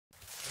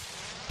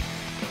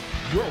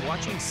You're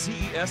watching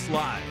CES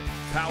Live,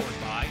 powered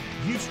by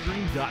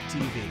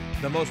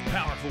Ustream.tv, the most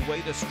powerful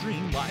way to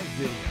stream live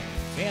video.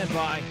 And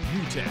by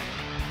UTech,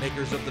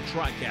 makers of the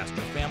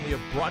TriCaster family of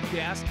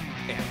broadcast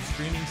and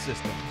streaming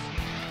systems.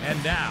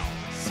 And now,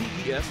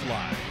 CES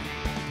Live.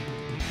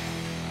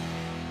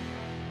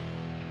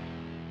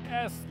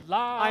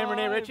 Live. I'm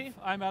Rene Ritchie.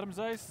 I'm Adam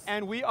Zeiss.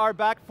 And we are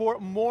back for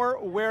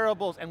more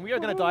wearables, and we are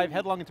going to dive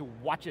headlong into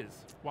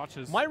watches.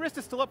 Watches. My wrist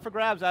is still up for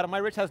grabs, Adam. My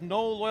wrist has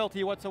no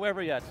loyalty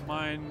whatsoever yet.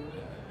 Mine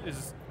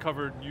is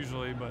covered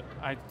usually, but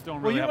I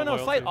don't Well, really you have run a a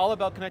loyalty. site all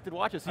about connected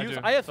watches. I do.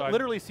 I have So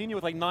literally seen you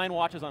with like 9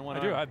 watches on one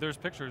I do. arm. There's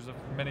pictures of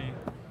many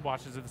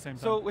watches at the same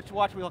time. So which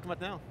watch are we looking at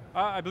now?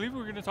 I believe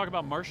we're going to talk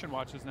about Martian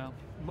watches now.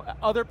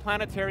 Other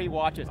planetary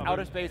watches,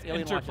 outer space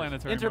alien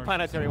interplanetary watches.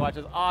 Interplanetary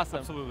watches, awesome.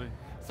 Absolutely.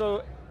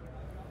 So,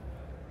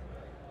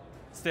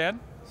 Stan,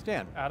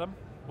 Adam,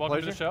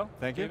 welcome to the show.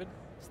 Thank you. David.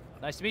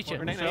 Nice to meet you.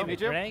 Renee, nice to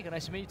meet you. Renee,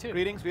 nice to meet you too.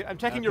 Greetings. I'm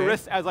checking your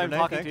wrist as I'm Renee,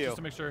 talking thanks. to you. Just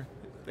to make sure.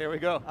 There we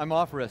go. I'm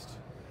off wrist,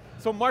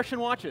 So Martian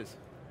watches.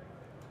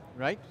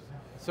 right?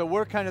 So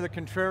we're kind of the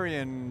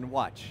contrarian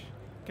watch.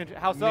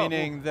 How so?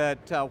 Meaning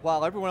that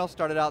while everyone else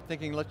started out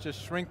thinking, let's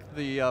just shrink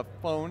the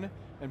phone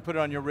and put it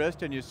on your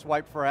wrist and you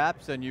swipe for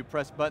apps and you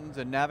press buttons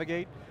and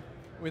navigate,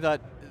 we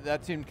thought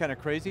that seemed kind of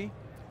crazy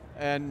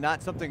and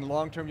not something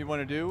long-term you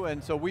want to do.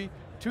 And so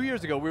 2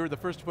 years ago, we were the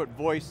first to put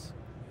voice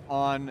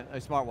on a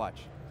smartwatch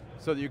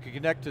so that you could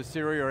connect to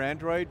Siri or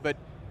Android. But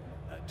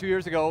 2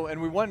 years ago,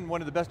 and we won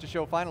one of the Best of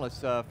Show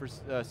finalists for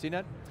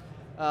CNET,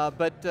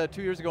 but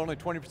 2 years ago, only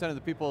 20% of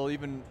the people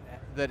even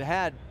that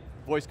had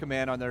voice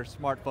command on their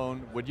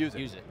smartphone would use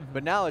it.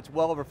 But now it's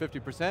well over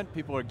 50%,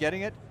 people are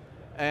getting it,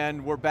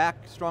 and we're back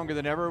stronger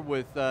than ever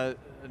with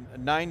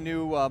 9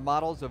 new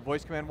models of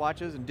voice command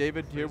watches, and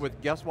David here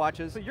with guest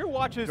watches. So your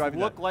watches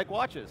look like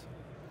watches.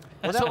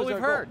 That's what we've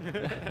heard.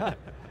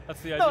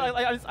 That's the idea.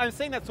 No, I'm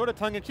saying that sort of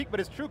tongue-in-cheek, but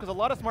it's true because a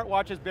lot of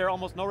smartwatches bear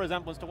almost no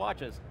resemblance to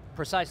watches.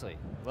 Precisely.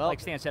 Well, like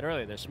Stan said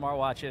earlier, there's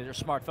smartwatches or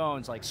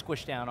smartphones like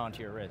squished down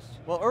onto your wrist.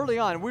 Well, early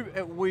on,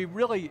 we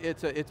really,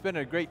 it's been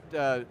a great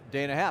day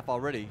and a half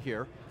already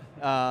here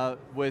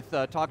with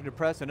talking to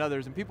press and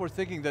others, and people are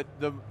thinking that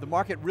the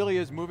market really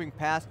is moving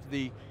past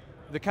the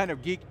kind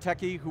of geek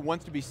techie who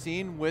wants to be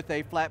seen with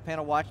a flat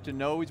panel watch to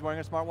know he's wearing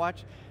a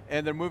smartwatch,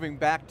 and they're moving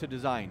back to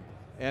design.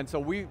 And so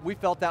we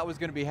felt that was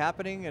going to be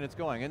happening, and it's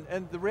going.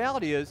 And the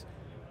reality is,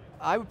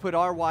 I would put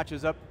our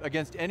watches up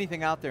against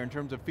anything out there in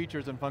terms of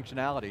features and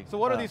functionality. So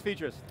what are these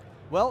features?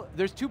 Well,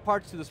 there's 2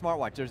 parts to the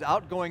smartwatch. There's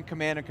outgoing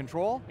command and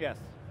control. Yes.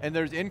 And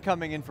there's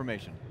incoming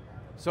information.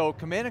 So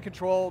command and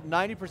control,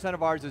 90%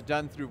 of ours is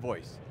done through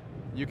voice.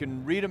 You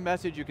can read a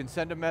message, you can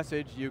send a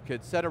message, you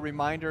could set a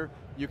reminder,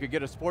 you could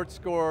get a sports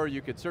score,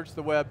 you could search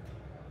the web,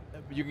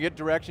 you can get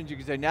directions, you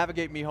can say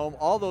navigate me home,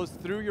 all those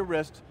through your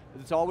wrist.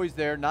 It's always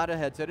there, not a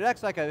headset. It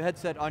acts like a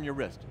headset on your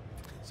wrist.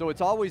 So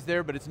it's always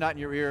there, but it's not in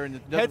your ear.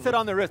 And Headset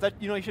on the wrist,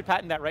 you should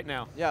patent that right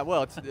now. Yeah,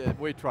 well, it's,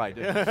 we tried.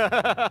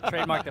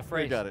 Trademark the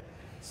phrase. We got it.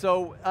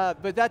 So,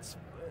 but that's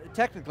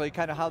technically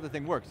kind of how the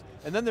thing works.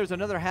 And then there's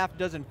another half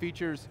dozen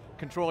features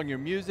controlling your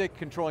music,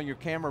 controlling your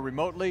camera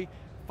remotely,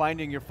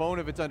 finding your phone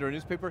if it's under a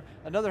newspaper,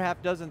 another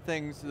half dozen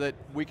things that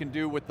we can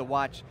do with the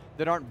watch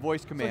that aren't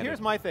voice commanded. So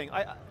here's my thing.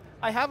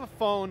 I have a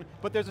phone,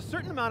 but there's a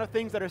certain amount of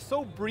things that are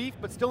so brief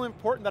but still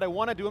important that I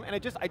want to do them, and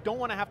I don't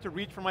want to have to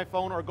reach for my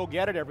phone or go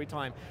get it every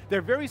time.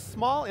 They're very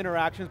small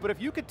interactions, but if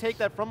you could take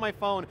that from my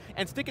phone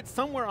and stick it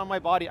somewhere on my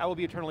body, I will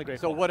be eternally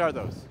grateful. So what are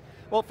those?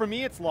 Well, for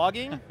me, it's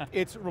logging,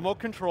 it's remote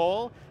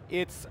control,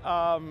 it's,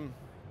 what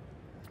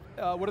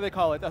do they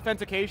call it?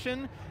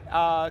 Authentication,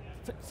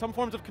 some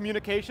forms of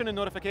communication and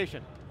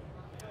notification.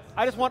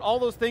 I just want all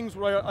those things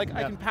where I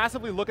can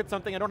passively look at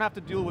something, I don't have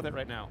to deal with it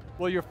right now.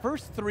 Well, your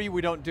first 3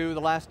 we don't do,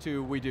 the last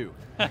 2 we do.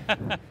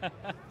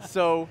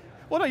 So.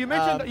 Well, no, you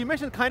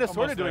mentioned kind of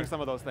sort of doing some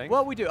of those things.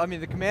 Well, we do. I mean,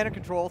 the command and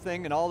control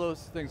thing and all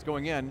those things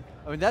going in,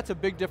 I mean, that's a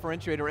big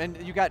differentiator.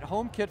 And you got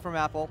HomeKit from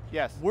Apple.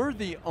 Yes. We're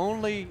the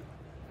only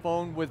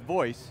phone with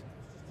voice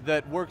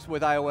that works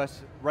with iOS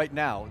right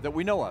now that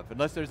we know of,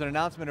 unless there's an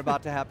announcement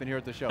about to happen here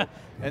at the show.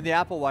 And the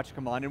Apple Watch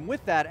come on. And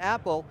with that,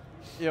 Apple,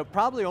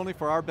 probably only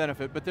for our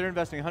benefit, but they're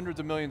investing hundreds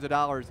of millions of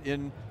dollars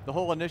in the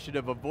whole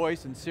initiative of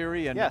voice and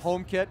Siri and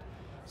HomeKit.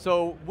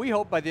 So we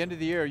hope by the end of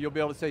the year you'll be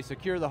able to say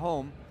secure the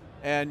home,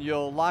 and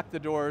you'll lock the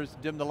doors,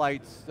 dim the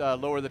lights,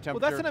 lower the temperature.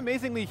 Well, that's an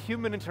amazingly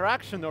human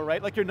interaction though,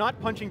 right? Like you're not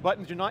punching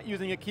buttons, you're not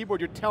using a keyboard,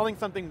 you're telling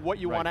something what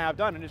you want to have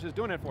done, and it's just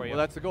doing it for you. Well,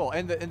 that's the goal.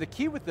 And the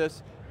key with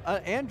this,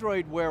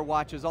 Android Wear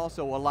watches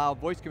also allow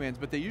voice commands,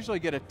 but they usually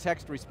get a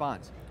text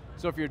response.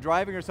 So if you're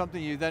driving or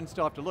something, you then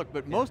still have to look.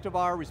 But most of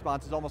our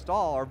responses, almost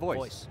all, are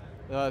voice.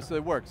 So they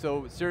work.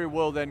 So Siri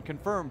will then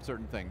confirm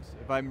certain things.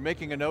 If I'm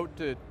making a note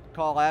to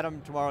call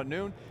Adam tomorrow at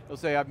noon, it'll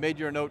say, I've made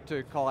you a note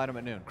to call Adam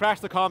at noon. Crash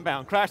the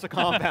compound,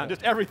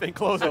 just everything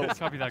closes.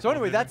 So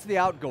anyway, that's the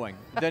outgoing.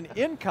 Then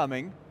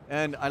incoming,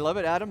 and I love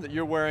it, Adam, that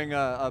you're wearing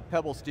a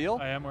Pebble Steel.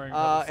 I am wearing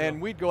Pebble Steel.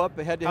 And we'd go up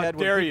head to head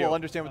when people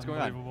understand what's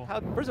going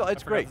on. First of all,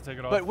 it's great.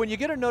 But when you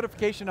get a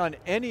notification on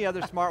any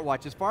other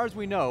smartwatch, as far as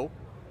we know,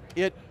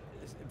 it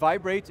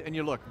vibrates and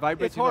you look,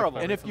 vibrates It's and you look. horrible.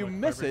 And if you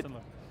miss it,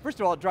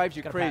 first of all, it drives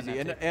you Gotta patent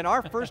crazy. that And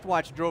our first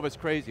watch drove us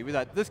crazy. We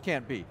thought, this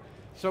can't be.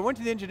 So I went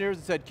to the engineers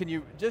and said, can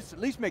you just at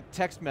least make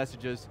text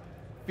messages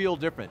feel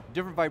different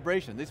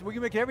vibration. They said, we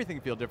can make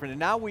everything feel different. And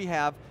now we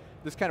have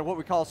this kind of what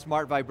we call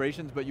smart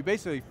vibrations, but you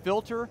basically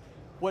filter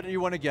what you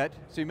want to get.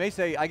 So you may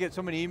say, I get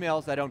so many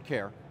emails, I don't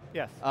care.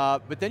 Yes.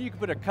 But then you can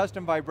put a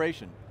custom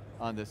vibration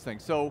on this thing.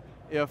 So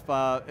if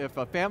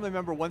a family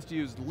member wants to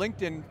use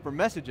LinkedIn for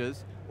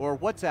messages or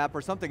WhatsApp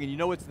or something and you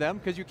know it's them,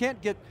 because you can't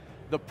get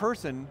the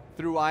person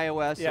through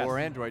iOS Yes. or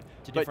Android,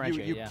 To but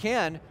differentiate, you yeah.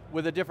 can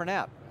with a different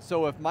app.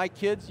 So if my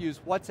kids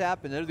use WhatsApp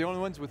and they're the only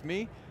ones with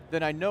me,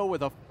 then I know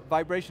with a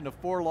vibration of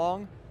 4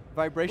 long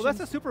vibrations. Well,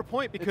 that's a super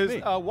point because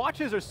me.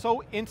 watches are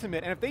so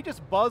intimate, and if they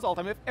just buzz all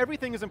the time, if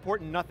everything is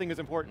important, nothing is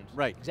important.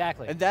 Right.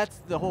 Exactly. And that's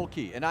the whole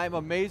key. And I'm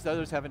amazed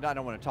others haven't done. I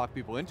don't want to talk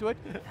people into it,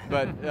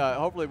 but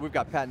hopefully we've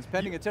got patents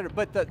pending, et cetera.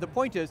 But the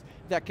point is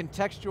that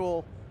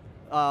contextual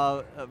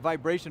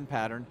vibration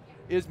pattern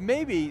is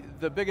maybe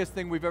the biggest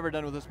thing we've ever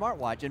done with a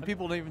smartwatch, and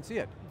people don't even see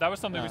it. That was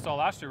something we saw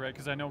last year, right?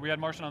 Because I know we had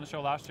Martian on the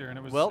show last year, and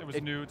it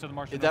was new to the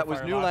Martian. That was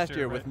Notifier new last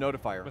year right? with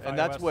Notifier, With and iOS.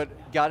 that's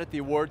what got it the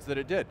awards that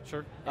it did.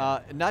 Sure.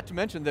 Not to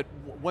mention that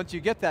once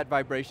you get that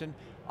vibration,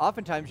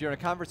 oftentimes you're in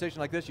a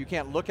conversation like this, you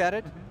can't look at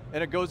it,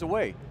 and it goes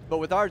away. But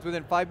with ours,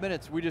 within 5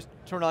 minutes, we just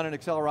turn on an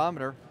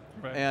accelerometer,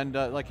 Right. and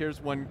like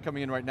here's one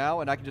coming in right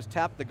now, and I can just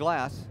tap the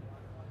glass.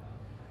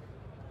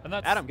 And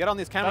that's, Adam, get on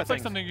these camera That's like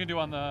things. something you can do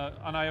on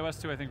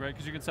iOS too, I think, right?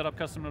 Because you can set up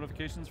custom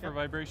notifications for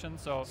vibration.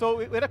 So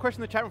we had a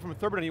question in the chat room from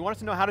Thurbert, and he wants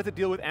to know how does it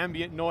deal with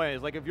ambient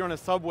noise? Like if you're in a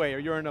subway or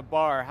you're in a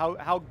bar,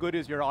 how good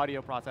is your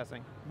audio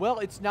processing? Well,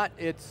 it's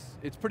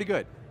pretty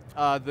good.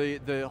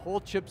 The whole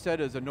chipset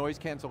is a noise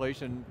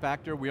cancellation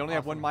factor. We only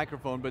have one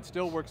microphone, but it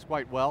still works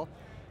quite well.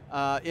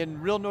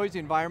 In real noisy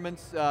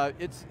environments,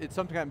 it's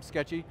sometimes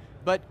sketchy,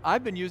 but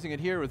I've been using it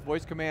here with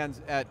voice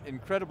commands at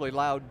incredibly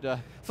loud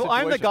So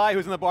I'm the situations. guy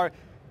who's in the bar,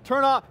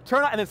 turn off,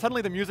 and then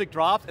suddenly the music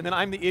drops, and then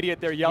I'm the idiot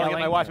there yelling at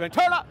my watch, going,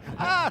 turn off,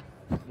 ah!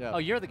 Yeah. Oh,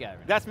 you're the guy.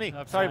 Right? That's me.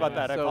 Sorry about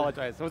that, I So-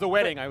 apologize. It was a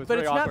wedding, I was But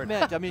very it's awkward. not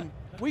meant, I mean,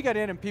 we got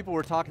in and people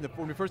were talking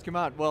when we first came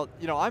out, well,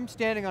 you know, I'm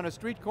standing on a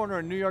street corner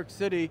in New York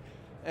City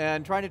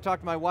and trying to talk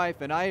to my wife,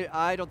 and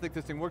I don't think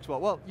this thing works well.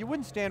 Well, you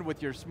wouldn't stand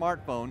with your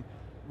smartphone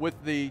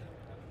with the,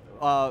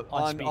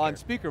 on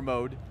speaker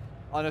mode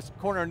on a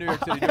corner in New York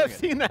City doing I've it.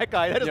 seen that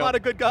guy, that is Yeah. not a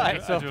good guy.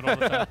 I do it all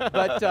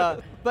the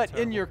time. But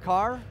in your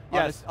car,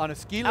 Yes. on a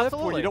ski lift where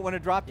Absolutely. you don't want to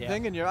drop the Yeah.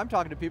 thing, and I'm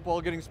talking to people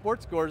getting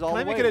sports scores all Can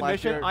I the way. make an last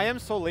admission? year. I am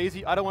so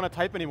lazy, I don't want to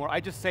type anymore. I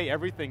just say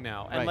everything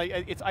now. And Right.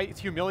 like it's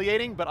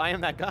humiliating, but I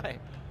am that guy.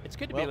 It's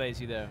good to Well, be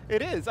lazy, though.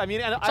 It is, I mean,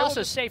 and It's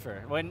also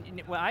safer.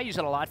 When I use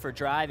it a lot for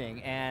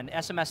driving, and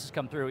SMSs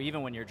come through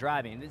even when you're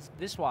driving.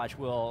 This watch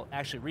will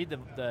actually read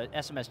the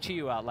SMS to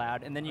you out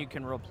loud, and then you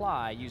can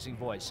reply using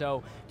voice.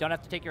 So don't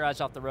have to take your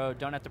eyes off the road,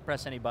 don't have to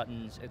press any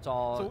buttons. It's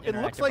all So it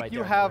looks interactive like right you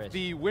there on have wrist.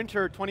 the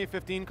winter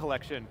 2015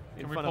 collection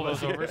in Can we front pull of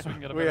us. those over so we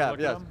can get a We better have, look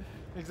yes. at them?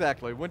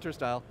 Exactly, winter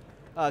style.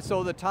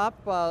 So the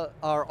top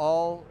are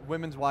all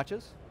women's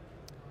watches.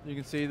 You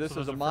can see this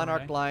So is those a are for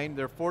Monarch men? line.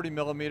 They're 40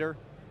 millimeter.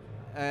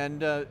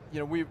 And you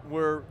know,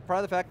 we're proud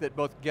of the fact that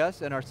both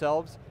guests and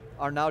ourselves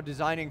are now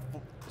designing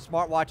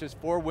smartwatches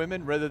for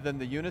women rather than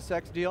the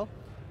unisex deal.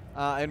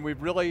 And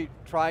we've really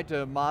tried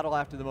to model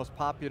after the most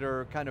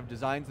popular kind of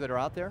designs that are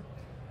out there.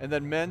 And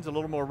then men's a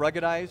little more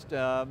ruggedized.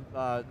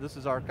 This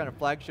is our kind of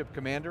flagship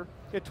Commander.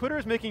 Yeah, Twitter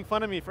is making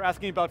fun of me for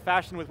asking about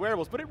fashion with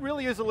wearables, but it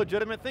really is a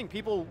legitimate thing.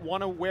 People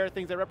want to wear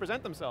things that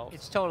represent themselves.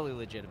 It's totally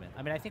legitimate.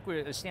 I mean, I think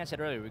as Stan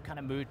said earlier, we kind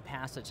of moved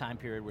past the time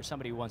period where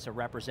somebody wants to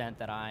represent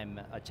that I'm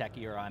a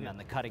techie or I'm on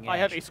the cutting edge. I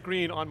have a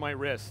screen on my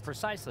wrist.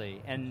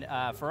 Precisely, and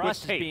for With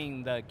us as tape.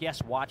 being the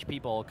guest watch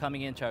people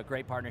coming into a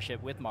great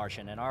partnership with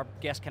Martian, and our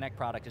Guest Connect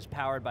product is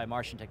powered by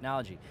Martian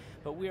technology,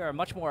 but we are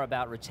much more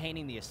about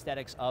retaining the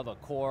aesthetics of a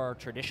core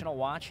traditional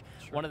watch.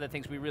 Sure. One of the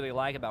things we really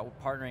like about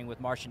partnering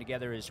with Martian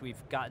together is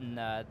we've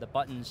gotten the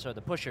buttons or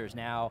the pushers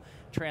now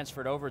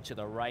transferred over to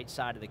the right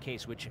side of the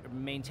case, which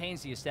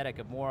maintains the aesthetic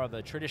of more of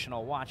a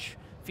traditional watch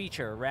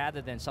feature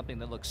rather than something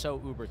that looks so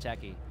uber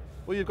techy.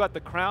 Well, you've got the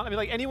crown. I mean,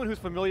 like anyone who's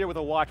familiar with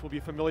a watch will be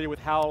familiar with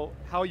how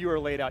you are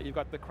laid out. You've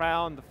got the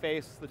crown, the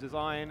face, the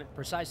design.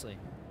 Precisely.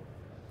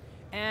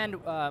 And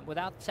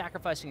without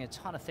sacrificing a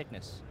ton of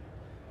thickness.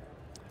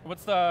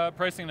 What's the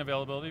pricing and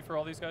availability for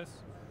all these guys?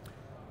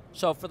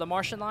 So for the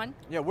Martian line,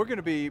 Yeah, we're going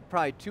to be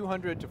probably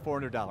 $200 to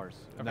 $400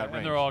 in that And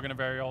range. they're all going to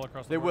vary all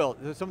across the They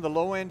board? will. Some of the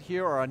low end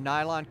here are a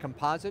nylon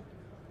composite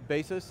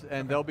basis,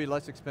 and they'll be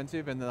less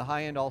expensive, and the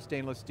high end all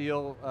stainless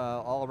steel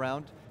all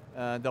around.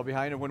 They'll be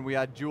higher, and when we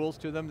add jewels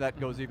to them, that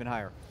goes even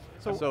higher.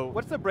 So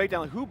what's the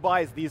breakdown? Who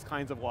buys these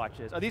kinds of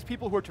watches? Are these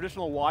people who are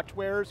traditional watch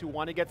wearers who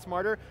want to get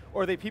smarter,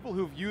 or are they people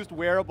who've used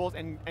wearables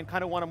and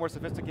kind of want a more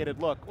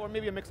sophisticated look, or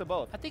maybe a mix of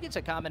both? I think it's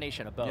a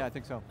combination of both. Yeah, I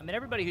think so. I mean,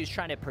 everybody who's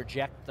trying to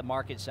project the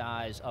market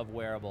size of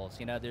wearables.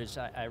 You know, there's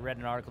I read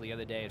an article the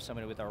other day of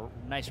somebody with a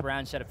nice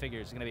round set of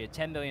figures. It's going to be a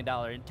 $10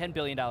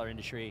 billion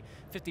industry.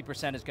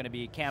 50% is going to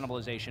be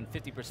cannibalization.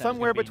 50%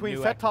 somewhere is going to be between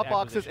new set-top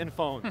boxes acquisition. and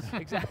phones.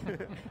 Exactly.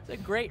 It's a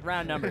great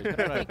round numbers,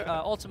 but I think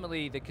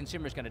ultimately the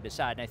consumer's going to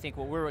decide. And I think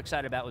what we're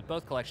excited about with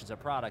both collections of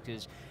product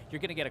is you're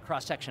going to get a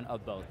cross-section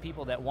of both.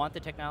 People that want the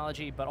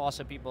technology, but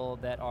also people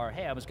that are,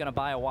 hey, I was going to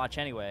buy a watch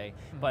anyway,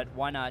 but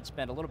why not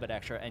spend a little bit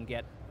extra and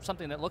get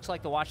something that looks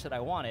like the watch that I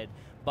wanted,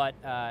 but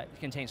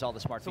contains all the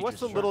smart features. So what's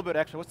the little bit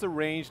extra? What's the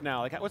range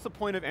now? Like, what's the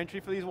point of entry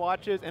for these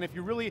watches? And if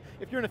you're an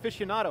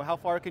aficionado, how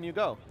far can you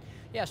go?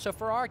 Yeah, so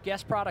for our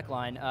guest product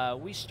line,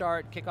 we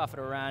kick off at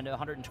around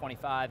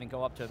 125 and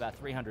go up to about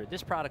 300.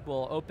 This product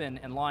will open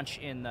and launch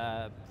in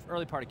the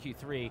early part of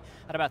Q3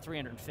 at about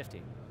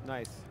 350.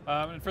 Nice.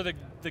 And for the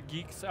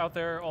geeks out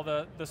there, all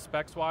the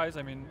specs wise,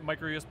 I mean,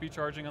 micro USB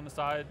charging on the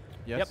side.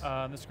 Yes.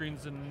 The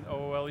screen's an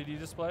OLED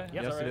display.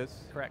 Yep. Yes, right? it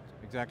is. Correct.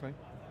 Exactly.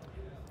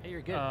 Hey,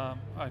 you're good. I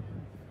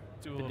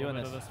do a little doing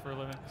bit of this. this for a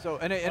living. So,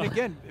 and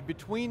again,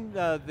 between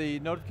the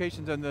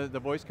notifications and the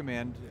voice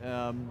command,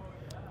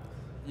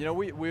 you know,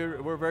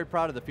 we're very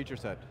proud of the feature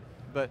set.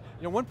 But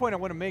you know, one point I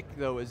want to make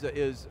though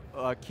is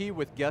key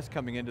with guests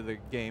coming into the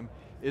game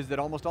is that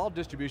almost all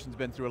distribution's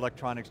been through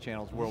electronics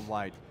channels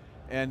worldwide.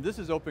 And this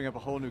is opening up a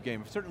whole new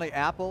game. Certainly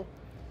Apple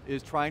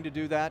is trying to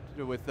do that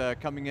with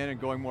coming in and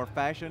going more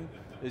fashion.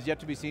 Is yet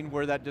to be seen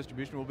where that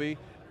distribution will be.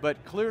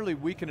 But clearly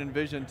we can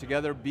envision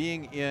together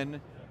being in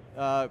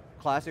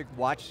classic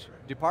watch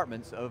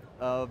departments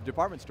of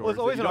department stores.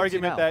 Well, there's always an that you don't see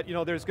argument now. that, you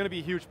know, there's going to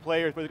be huge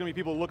players, but there's going to be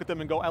people who look at them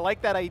and go, I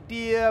like that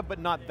idea, but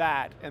not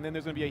that. And then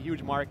there's going to be a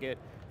huge market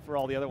for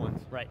all the other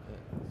ones. Right.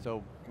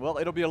 So, well,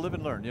 it'll be a live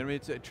and learn. You know,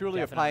 it's truly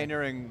Definitely. a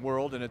pioneering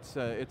world, and it's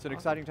an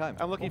exciting time.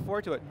 I'm looking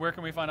forward to it. Where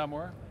can we find out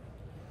more?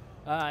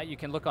 You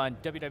can look on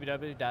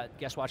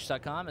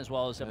www.guestwatches.com as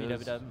well as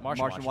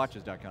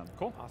www.martianwatches.com.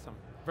 Cool. Awesome.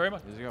 Very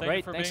much. There you go. Thank Great,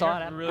 you for thanks being a lot,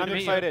 here. Adam. Really I'm good to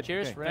meet you. excited.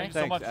 Cheers, Okay. Renee. Thanks so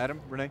Thanks, much. Adam,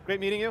 Renee. Great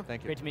meeting you.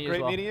 Thank you. Great to meet you Great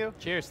as well. meeting you.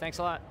 Cheers, thanks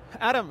a lot.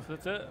 Adam.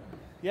 That's it.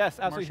 Yes,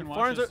 absolutely.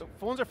 Martian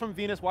Phones are from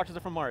Venus, watches are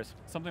from Mars.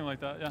 Something like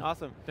that, yeah.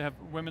 Awesome. They have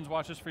women's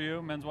watches for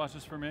you, men's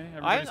watches for me.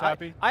 Everybody's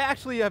happy. I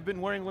actually have been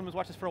wearing women's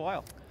watches for a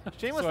while.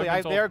 Shamelessly, I've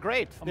been told. they're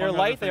great. Among They're other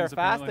light, they're things,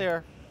 fast,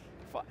 apparently.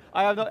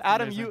 I have no,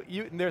 Adam,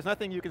 amazing. there's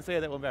nothing you can say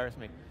that will embarrass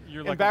me.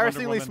 You're like a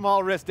Embarrassingly Wonder Woman.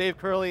 small wrist, Dave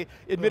Curley,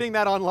 admitting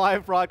that on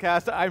live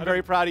broadcast. I'm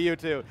very proud of you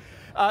too.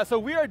 So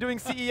we are doing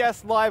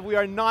CES Live. We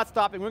are not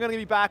stopping. We're going to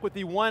be back with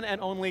the one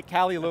and only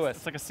Callie Lewis.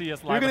 It's like a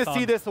CS You're live. going to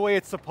see this the way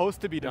it's supposed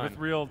to be Yeah, done. with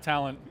real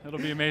talent. It'll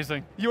be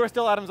amazing. You are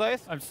still Adam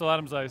Zeiss. I'm still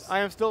Adam Zeiss. I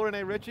am still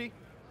Renee Ritchie.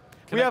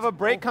 We have a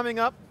break coming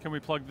up. Can we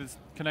plug this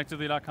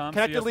connectedly.com?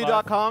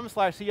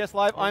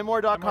 Connectedly.com/CSLive,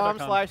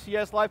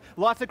 imore.com/CSLive.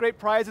 Lots of great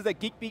prizes at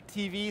GeekBeat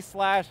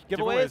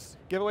TV/giveaways.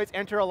 Giveaways,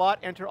 enter a lot,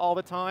 enter all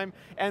the time.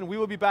 And we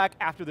will be back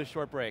after this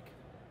short break.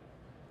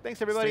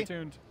 Thanks everybody. Stay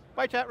tuned.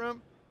 Bye chat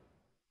room.